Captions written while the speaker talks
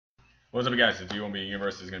What's up, guys? It's UMB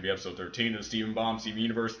Universe. This is going to be episode 13 of the Steven Bomb Steven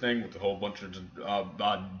Universe thing with a whole bunch of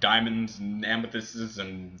diamonds and amethysts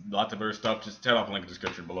and lots of other stuff. Just head off the link in the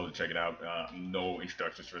description below to check it out. No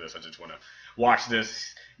introductions for this. I just want to watch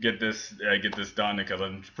this, get this done, because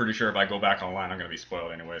I'm pretty sure if I go back online, I'm going to be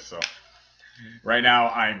spoiled anyway. So right now,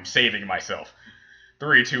 I'm saving myself.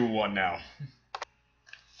 3, 2, 1 now.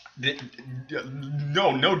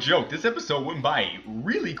 No joke. This episode went by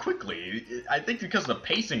really quickly. I think because the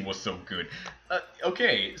pacing was so good.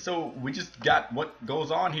 Okay, so we just got what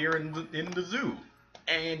goes on here in the zoo,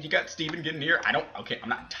 and you got Steven getting here. I'm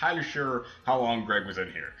not entirely sure how long Greg was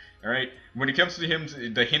in here. All right, when it comes to him,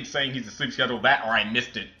 the hint saying he's a sleep schedule, that or I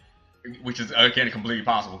missed it, which is again completely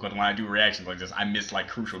possible because when I do reactions like this, I miss like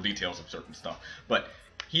crucial details of certain stuff. But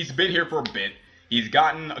he's been here for a bit. He's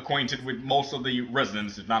gotten acquainted with most of the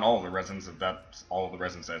residents, if not all of the residents, if that's all of the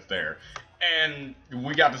residents that's there. And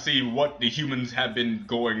we got to see what the humans have been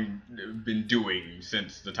doing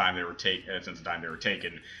since the time they were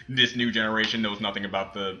taken. This new generation knows nothing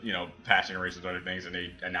about the past generations or other things, and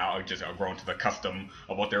they now just are grown to the custom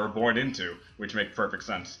of what they were born into, which makes perfect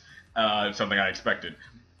sense. Something I expected.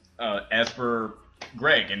 As for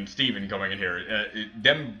Greg and Steven coming in here,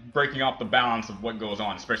 them breaking off the balance of what goes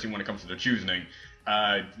on, especially when it comes to the choosing,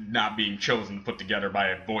 not being chosen, put together by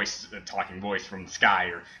a talking voice from the sky,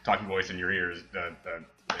 or talking voice in your ears,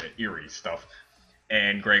 eerie stuff,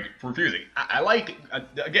 and Greg refusing. I like,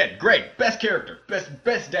 again, Greg, best character,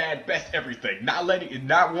 best dad, best everything. Not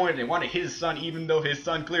wanting his son, even though his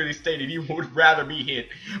son clearly stated he would rather be hit.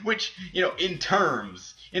 Which, in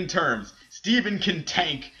terms, Steven can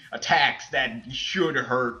tank attacks that should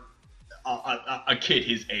hurt a kid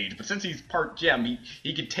his age, but since he's part gem,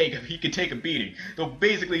 he could take a beating. So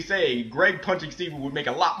basically, say Greg punching Steven would make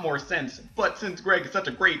a lot more sense. But since Greg is such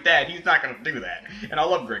a great dad, he's not gonna do that, and I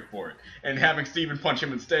love Greg for it. And having Steven punch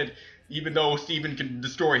him instead, even though Steven can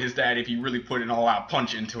destroy his dad if he really put an all-out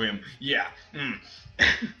punch into him, yeah.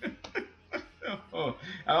 Oh,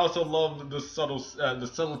 I also love the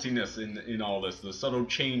subtletiness in all this, the subtle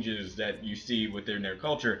changes that you see within their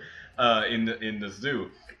culture in the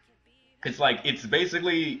zoo. It's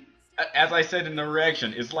basically, as I said in the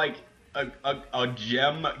reaction, it's like a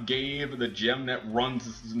gem gave the gem that runs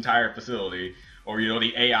this entire facility, or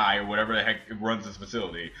the AI or whatever the heck runs this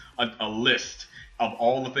facility, a list of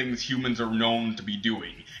all the things humans are known to be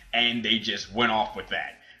doing, and they just went off with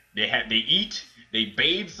that. They eat, they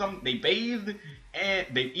bathe, and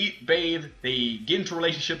they eat, bathe, they get into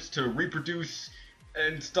relationships to reproduce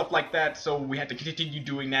and stuff like that, so we had to continue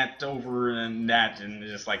doing that over and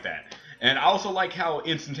just like that. And I also like how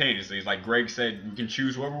instantaneously, like Greg said, we can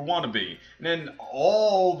choose whoever we want to be. And then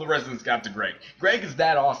all the residents got to Greg. Greg is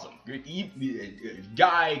that awesome.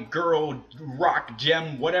 Guy, girl, rock,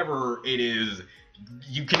 gem, whatever it is,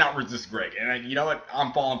 you cannot resist Greg. And you know what?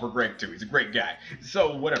 I'm falling for Greg too. He's a great guy.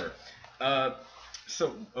 So, whatever. Well,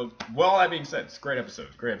 that being said, it's a great episode.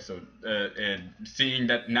 And seeing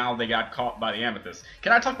that now they got caught by the amethyst.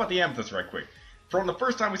 Can I talk about the amethyst right quick? From the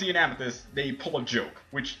first time we see an amethyst, they pull a joke,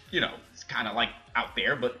 which, it's kind of like out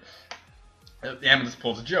there, but the amethyst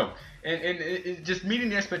pulls a joke. And it just meeting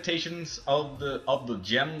the expectations of the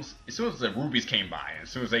gems. As soon as the rubies came by, as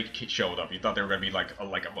soon as they showed up, you thought they were going to be like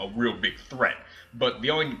a real big threat. But the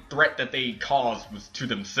only threat that they caused was to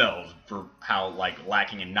themselves, for how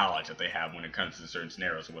lacking in knowledge that they have when it comes to certain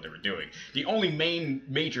scenarios of what they were doing. The only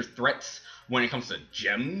major threats when it comes to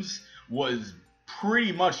gems was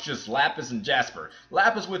pretty much just Lapis and Jasper.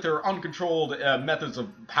 Lapis, with her uncontrolled methods of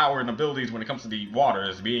power and abilities when it comes to the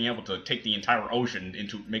waters, being able to take the entire ocean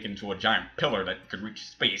make it into a giant pillar that could reach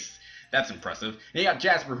space. That's impressive. And you got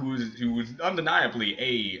Jasper, who's undeniably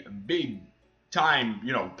a big time,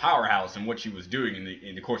 powerhouse in what she was doing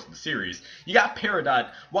in the course of the series. You got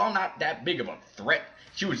Peridot, while not that big of a threat,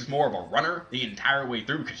 she was just more of a runner the entire way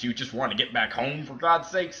through because she just wanted to get back home, for God's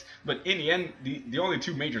sakes. But in the end, the only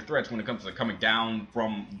two major threats when it comes to coming down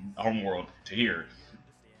from Homeworld to here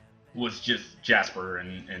was just Jasper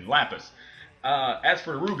and Lapis. As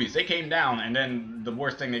for the rubies, they came down, and then the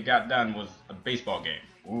worst thing they got done was a baseball game.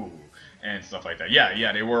 Ooh, and stuff like that.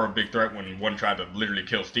 Yeah, they were a big threat when one tried to literally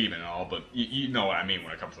kill Steven and all, but you know what I mean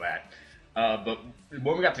when it comes to that. But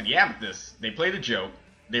when we got to the amethyst, they played a joke.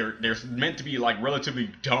 They're meant to be relatively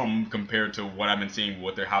dumb compared to what I've been seeing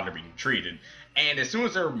how they're being treated. And as soon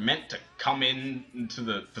as they're meant to come into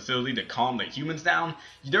the facility to calm the humans down,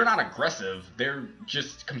 they're not aggressive. They're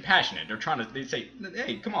just compassionate. They say,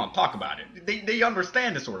 hey, come on, talk about it. They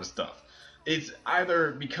understand this sort of stuff. It's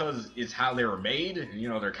either because it's how they were made, you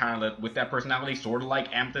know, they're kind of with that personality, sort of like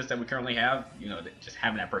Amethyst that we currently have, you know, just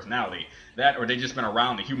having that personality. That, or they just been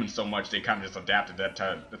around the humans so much, they kind of just adapted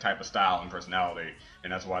the type of style and personality,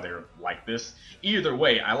 and that's why they're like this. Either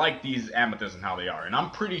way, I like these Amethysts and how they are, and I'm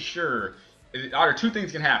pretty sure either two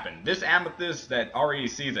things can happen. This Amethyst that already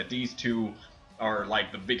sees that these two are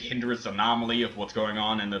like the big hindrance anomaly of what's going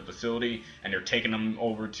on in the facility, and they're taking them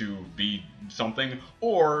over to be something,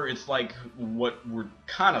 or it's like what we're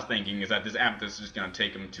kind of thinking is that this Amethyst is just going to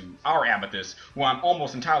take them to our Amethyst, who I'm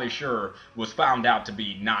almost entirely sure was found out to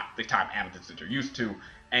be not the type of Amethyst that you're used to,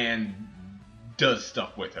 and does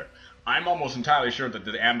stuff with her. I'm almost entirely sure that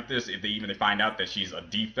the Amethyst, if they even find out that she's a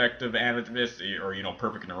defective Amethyst, or, you know,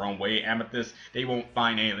 perfect in her own way Amethyst, they won't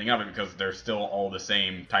find anything of it because they're still all the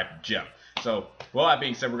same type of gem. So, well, that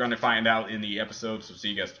being said, we're going to find out in the episode, so see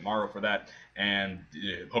you guys tomorrow for that. And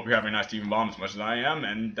hope you're having a nice Steven Bomb as much as I am,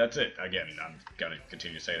 and that's it. Again, I'm going to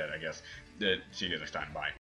continue to say that, I guess. See you guys next time. Bye.